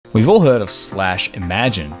We've all heard of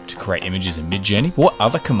 /imagine to create images in Midjourney. What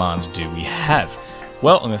other commands do we have?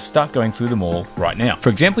 Well, I'm going to start going through them all right now. For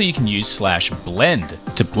example, you can use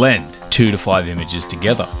 /blend to blend 2 to 5 images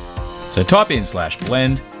together. So type in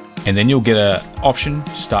 /blend, and then you'll get an option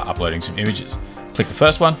to start uploading some images. Click the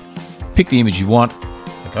first one, pick the image you want,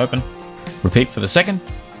 click open, repeat for the second.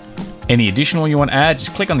 Any additional you want to add,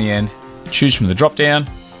 just click on the end, choose from the drop down.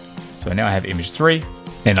 So now I have image 3,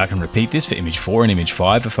 and I can repeat this for image 4 and image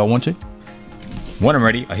 5 if I want to. When I'm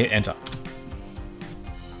ready, I hit enter.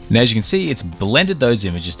 And as you can see, it's blended those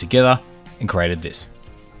images together and created this.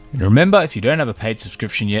 And remember, if you don't have a paid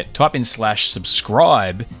subscription yet, type in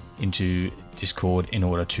 /subscribe into Discord in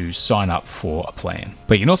order to sign up for a plan.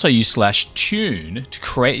 But you can also use /tune to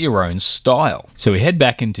create your own style. So we head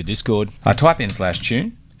back into Discord, I type in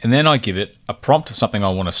 /tune, and then I give it a prompt of something I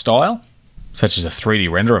want to style, such as a 3D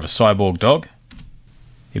render of a cyborg dog.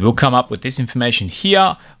 It will come up with this information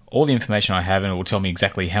here, all the information I have, and it will tell me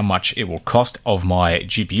exactly how much it will cost of my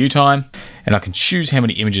GPU time. And I can choose how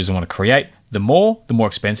many images I want to create. The more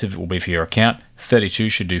expensive it will be for your account. 32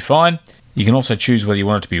 should do fine. You can also choose whether you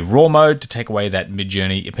want it to be raw mode to take away that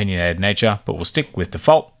Midjourney opinionated nature, but we'll stick with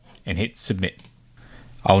default and hit submit.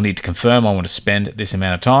 I'll need to confirm I want to spend this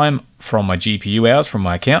amount of time from my GPU hours from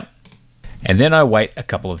my account. And then I wait a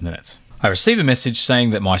couple of minutes. I receive a message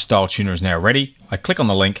saying that my style tuner is now ready. I click on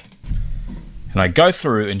the link and I go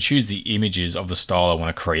through and choose the images of the style I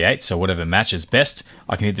want to create. So whatever matches best,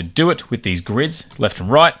 I can either do it with these grids, left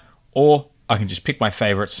and right, or I can just pick my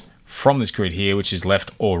favorites from this grid here, which is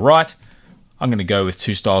left or right. I'm going to go with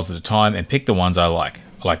 2 styles at a time and pick the ones I like.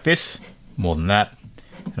 I like this more than that.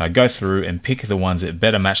 And I go through and pick the ones that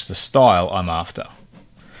better match the style I'm after.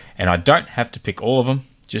 And I don't have to pick all of them,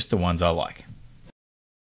 just the ones I like.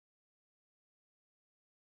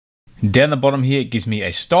 Down the bottom here, it gives me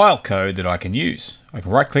a style code that I can use. I can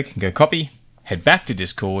right click and go copy, head back to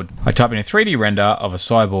Discord. I type in a 3D render of a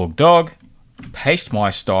cyborg dog, paste my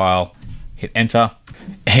style, hit enter,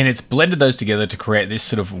 and it's blended those together to create this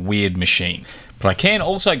sort of weird machine. But I can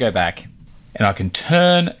also go back and I can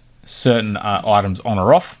turn certain items on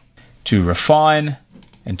or off to refine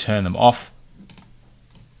and turn them off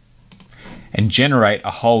and generate a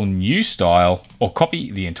whole new style or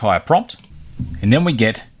copy the entire prompt. And then we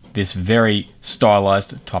get this very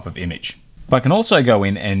stylized type of image. But I can also go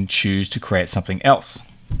in and choose to create something else,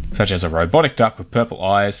 such as a robotic duck with purple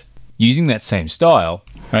eyes, using that same style,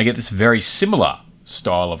 and I get this very similar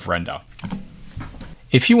style of render.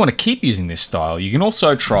 If you want to keep using this style, you can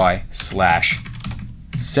also try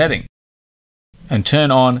 /setting and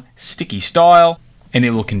turn on sticky style, and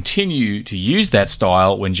it will continue to use that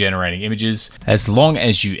style when generating images as long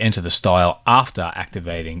as you enter the style after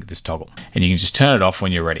activating this toggle. And you can just turn it off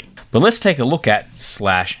when you're ready. But let's take a look at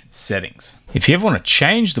 /settings. If you ever want to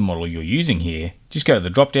change the model you're using here, just go to the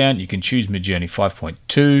drop down. You can choose Midjourney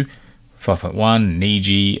 5.2, 5.1,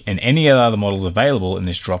 Niji, and any other models available in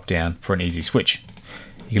this drop down for an easy switch.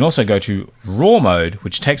 You can also go to raw mode,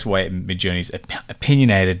 which takes away Midjourney's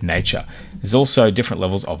opinionated nature. There's also different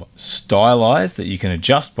levels of stylized that you can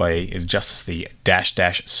adjust by adjust the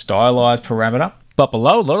 -- stylized parameter. But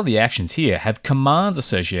below, a lot of the actions here have commands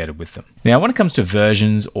associated with them. Now, when it comes to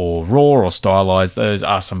versions or raw or stylized, those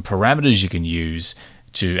are some parameters you can use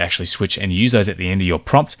to actually switch and use those at the end of your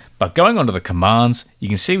prompt. But going on to the commands, you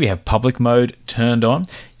can see we have public mode turned on.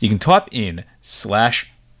 You can type in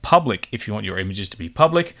 /public if you want your images to be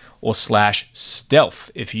public, or /stealth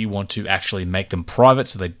if you want to actually make them private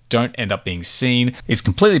so they don't end up being seen. It's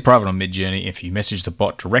completely private on Midjourney. If you message the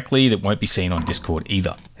bot directly, that won't be seen on Discord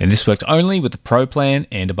either. And this worked only with the Pro plan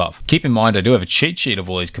and above. Keep in mind, I do have a cheat sheet of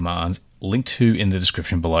all these commands linked to in the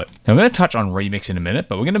description below. Now I'm going to touch on remix in a minute,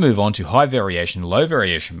 but we're going to move on to high variation, low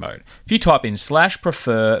variation mode. If you type in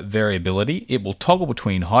 /prefer variability, it will toggle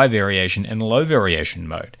between high variation and low variation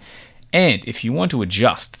mode. And if you want to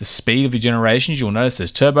adjust the speed of your generations, you'll notice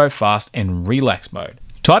there's turbo, fast, and relax mode.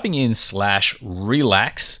 Typing in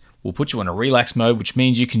 /relax will put you in a relax mode, which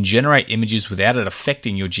means you can generate images without it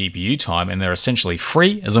affecting your GPU time, and they're essentially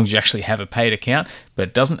free as long as you actually have a paid account, but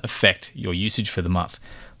it doesn't affect your usage for the month.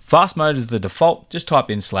 Fast mode is the default. Just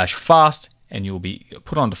type in /fast and you'll be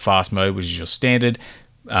put onto fast mode, which is your standard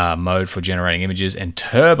mode for generating images. And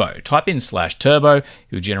turbo, type in /turbo,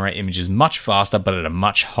 you'll generate images much faster but at a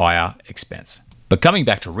much higher expense. But coming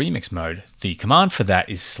back to remix mode, the command for that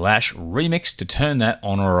is /remix to turn that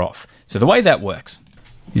on or off. So the way that works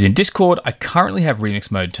is in Discord, I currently have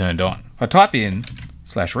remix mode turned on. If I type in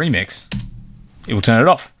 /remix, it will turn it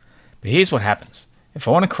off. But here's what happens. If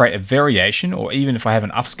I want to create a variation, or even if I have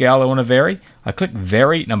an upscale I want to vary, I click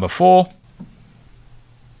vary number 4,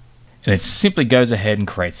 and it simply goes ahead and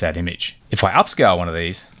creates that image. If I upscale one of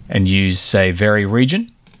these and use, say, vary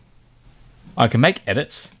region, I can make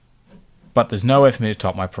edits, but there's no way for me to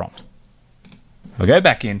type my prompt. If I go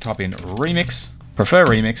back in, type in remix, prefer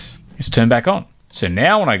remix, it's turned back on. So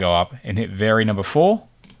now when I go up and hit vary number 4,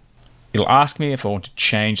 it'll ask me if I want to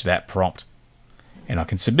change that prompt, and I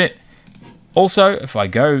can submit. Also, if I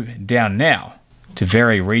go down now to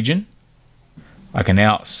vary region, I can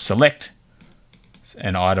now select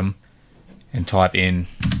an item and type in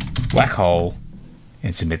black hole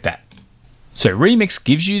and submit that. So Remix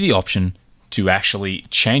gives you the option to actually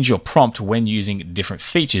change your prompt when using different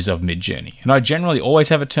features of Midjourney. And I generally always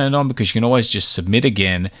have it turned on because you can always just submit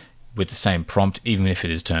again with the same prompt, even if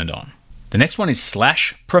it is turned on. The next one is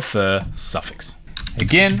 /prefer suffix.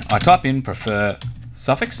 Again, I type in prefer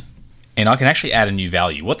suffix and I can actually add a new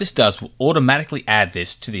value. What this does will automatically add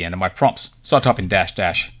this to the end of my prompts. So I type in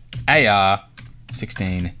 --AR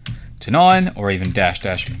 16 to 9 or even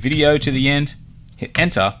 -- video to the end, hit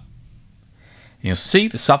enter, and you'll see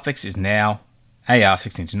the suffix is now AR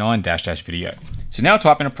 16 to 9 -- video. So now I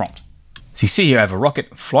type in a prompt. So you see here I have a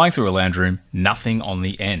rocket flying through a lounge room, nothing on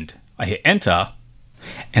the end. I hit enter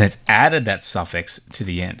and it's added that suffix to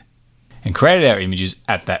the end and created our images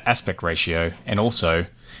at that aspect ratio and also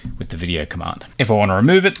with the video command. If I want to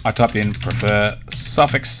remove it, I type in prefer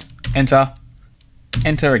suffix, enter,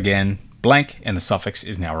 enter again, blank, and the suffix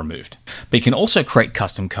is now removed. But you can also create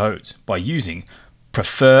custom codes by using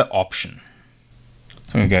prefer option.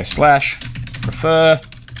 So I'm going to go /prefer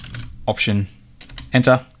option,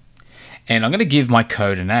 enter, and I'm going to give my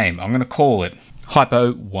code a name. I'm going to call it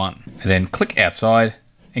hypo1 and then click outside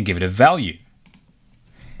and give it a value.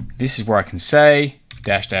 This is where I can say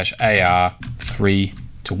 --AR 3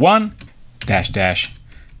 to 1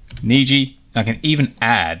 --Niji. I can even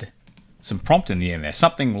add some prompt in the end there,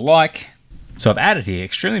 something like, so I've added here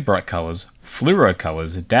extremely bright colors, fluoro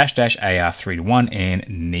colors, --AR 3 to 1 and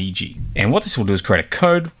Niji. And what this will do is create a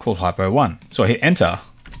code called hypo1. So I hit enter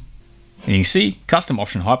and you can see custom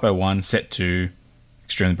option hypo1 set to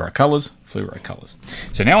extremely bright colors, fluoro colors.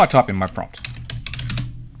 So now I type in my prompt.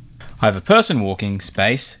 I have a person walking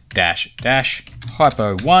space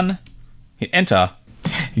 --hypo1, hit enter,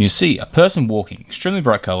 and you see a person walking, extremely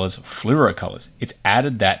bright colors, fluoro colors. It's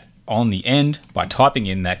added that on the end by typing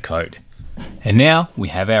in that code. And now we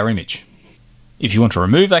have our image. If you want to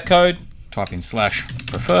remove that code, type in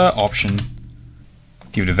 /prefer option,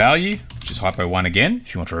 give it a value, which is hypo1 again.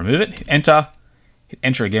 If you want to remove it, hit enter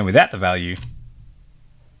again without the value,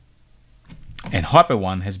 and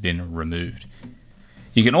hypo1 has been removed.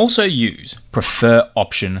 You can also use prefer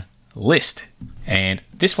option list, and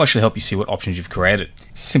this will actually help you see what options you've created.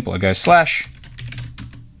 Simple, I go /prefer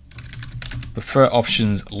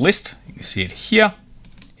options list. You can see it here,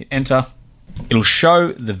 hit enter. It'll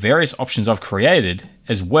show the various options I've created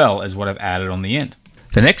as well as what I've added on the end.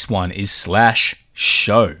 The next one is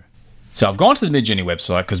 /show. So I've gone to the Midjourney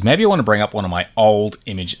website because maybe I want to bring up one of my old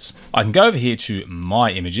images. I can go over here to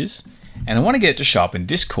my images and I want to get it to show up in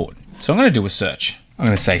Discord. So I'm going to do a search. I'm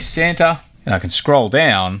going to say Santa and I can scroll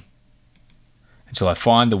down until I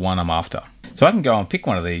find the one I'm after. So I can go and pick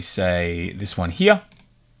one of these, say this one here.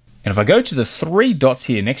 And if I go to the 3 dots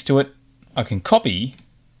here next to it, I can copy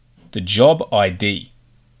the job ID.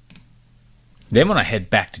 Then when I head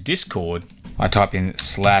back to Discord, I type in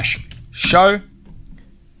 /show,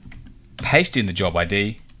 paste in the job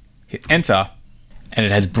ID, hit enter, and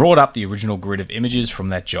it has brought up the original grid of images from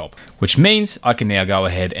that job, which means I can now go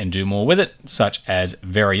ahead and do more with it, such as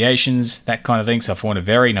variations, that kind of thing. So if I want to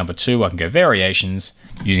vary number 2, I can go variations.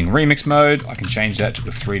 Using remix mode, I can change that to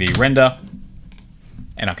a 3D render,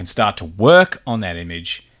 and I can start to work on that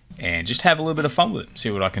image and just have a little bit of fun with it,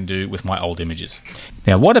 see what I can do with my old images.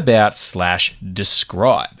 Now, what about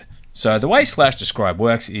 /describe? So the way /describe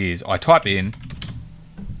works is I type in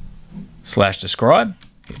 /describe,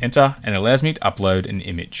 hit enter, and it allows me to upload an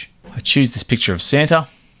image. I choose this picture of Santa,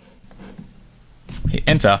 hit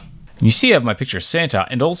enter, and you see I have my picture of Santa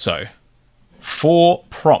and also 4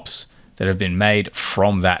 prompts that have been made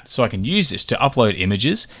from that. So I can use this to upload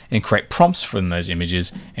images and create prompts from those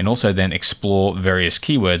images and also then explore various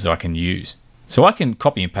keywords that I can use. So I can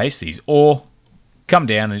copy and paste these or come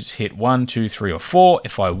down and just hit 1, 2, 3, or 4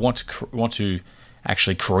 if I want to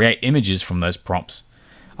actually create images from those prompts.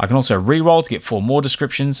 I can also re-roll to get 4 more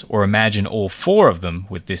descriptions or imagine all 4 of them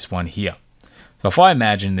with this one here. So if I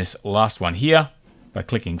imagine this last one here by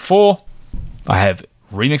clicking 4, I have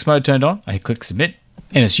remix mode turned on, I click submit,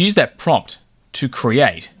 and it's used that prompt to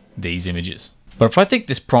create these images. But if I think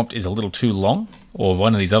this prompt is a little too long, or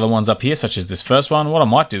one of these other ones up here, such as this first one, what I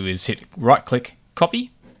might do is hit right click,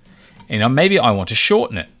 copy, and maybe I want to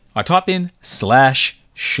shorten it. I type in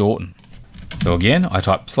 /shorten. So again, I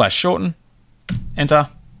type /shorten, enter,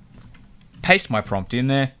 paste my prompt in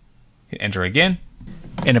there, hit enter again,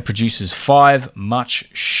 and it produces 5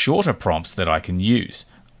 much shorter prompts that I can use,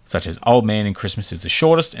 such as Old Man in Christmas is the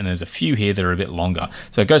shortest, and there's a few here that are a bit longer.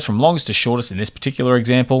 So it goes from longest to shortest in this particular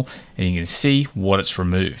example, and you can see what it's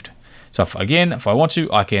removed. So if I want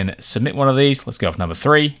to, I can submit one of these. Let's go with number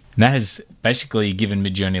 3. And that has basically given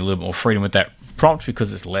Midjourney a little bit more freedom with that prompt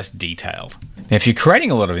because it's less detailed. Now, if you're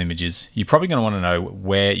creating a lot of images, you're probably going to want to know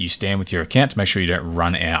where you stand with your account to make sure you don't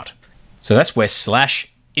run out. So that's where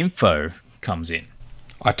 /info comes in.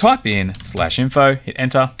 I type in /info, hit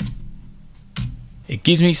enter. It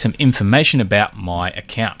gives me some information about my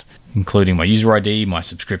account, including my user ID, my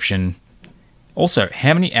subscription, also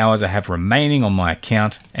how many hours I have remaining on my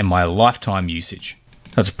account, and my lifetime usage.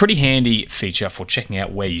 So it's a pretty handy feature for checking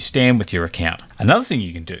out where you stand with your account. Another thing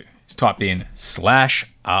you can do is type in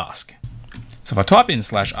 /ask. So if I type in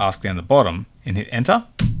 /ask down the bottom and hit enter,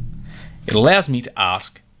 it allows me to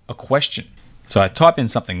ask a question. So I type in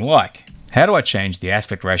something like, how do I change the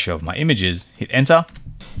aspect ratio of my images? Hit enter,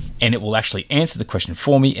 and it will actually answer the question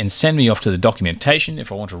for me and send me off to the documentation if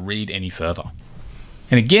I want to read any further.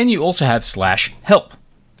 And again, you also have /help.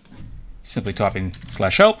 Simply type in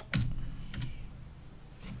 /help,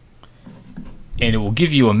 and it will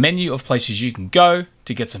give you a menu of places you can go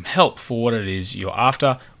to get some help for what it is you're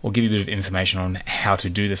after, or give you a bit of information on how to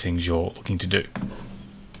do the things you're looking to do.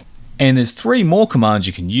 And there's 3 more commands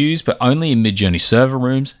you can use, but only in Midjourney server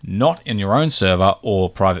rooms, not in your own server or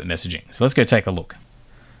private messaging. So let's go take a look.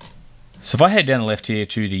 So if I head down the left here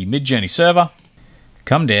to the Midjourney server,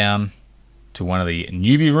 come down to one of the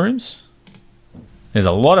newbie rooms. There's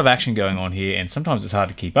a lot of action going on here, and sometimes it's hard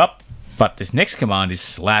to keep up, but this next command is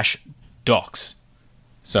 /docs.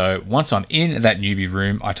 So once I'm in that newbie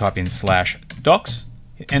room, I type in /docs,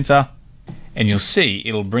 hit enter, and you'll see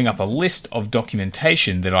it'll bring up a list of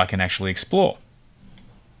documentation that I can actually explore.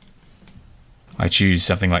 I choose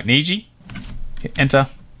something like Niji, hit enter,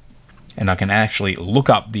 and I can actually look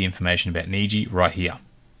up the information about Niji right here.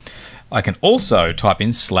 I can also type in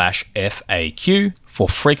 /FAQ for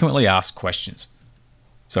frequently asked questions.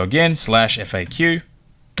 So again, /FAQ,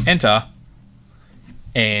 enter,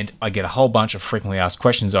 and I get a whole bunch of frequently asked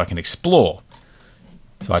questions I can explore.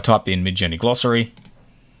 So I type in Midjourney glossary,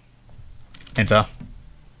 enter,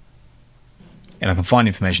 and I can find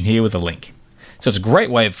information here with a link. So it's a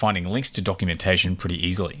great way of finding links to documentation pretty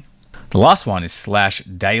easily. The last one is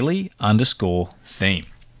 /daily_theme.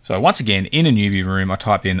 So once again, in a newbie room, I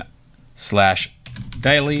type in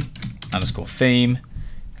 /daily_theme, and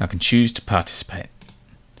I can choose to participate.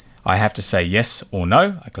 I have to say yes or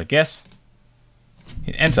no. I click yes,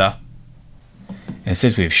 hit enter, and it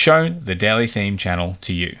says we've shown the daily theme channel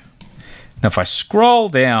to you. Now if I scroll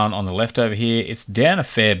down on the left over here, it's down a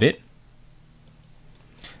fair bit,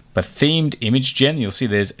 but themed image gen, you'll see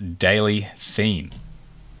there's daily theme.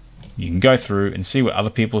 You can go through and see what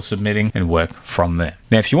other people are submitting and work from there.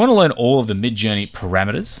 Now if you want to learn all of the Midjourney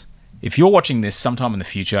parameters, if you're watching this sometime in the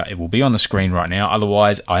future, it will be on the screen right now.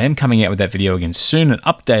 Otherwise, I am coming out with that video again soon, an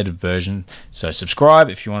updated version. So subscribe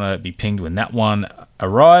if you want to be pinged when that one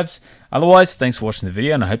arrives. Otherwise, thanks for watching the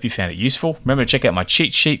video, and I hope you found it useful. Remember to check out my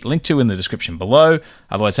cheat sheet, linked to in the description below.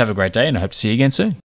 Otherwise, have a great day, and I hope to see you again soon.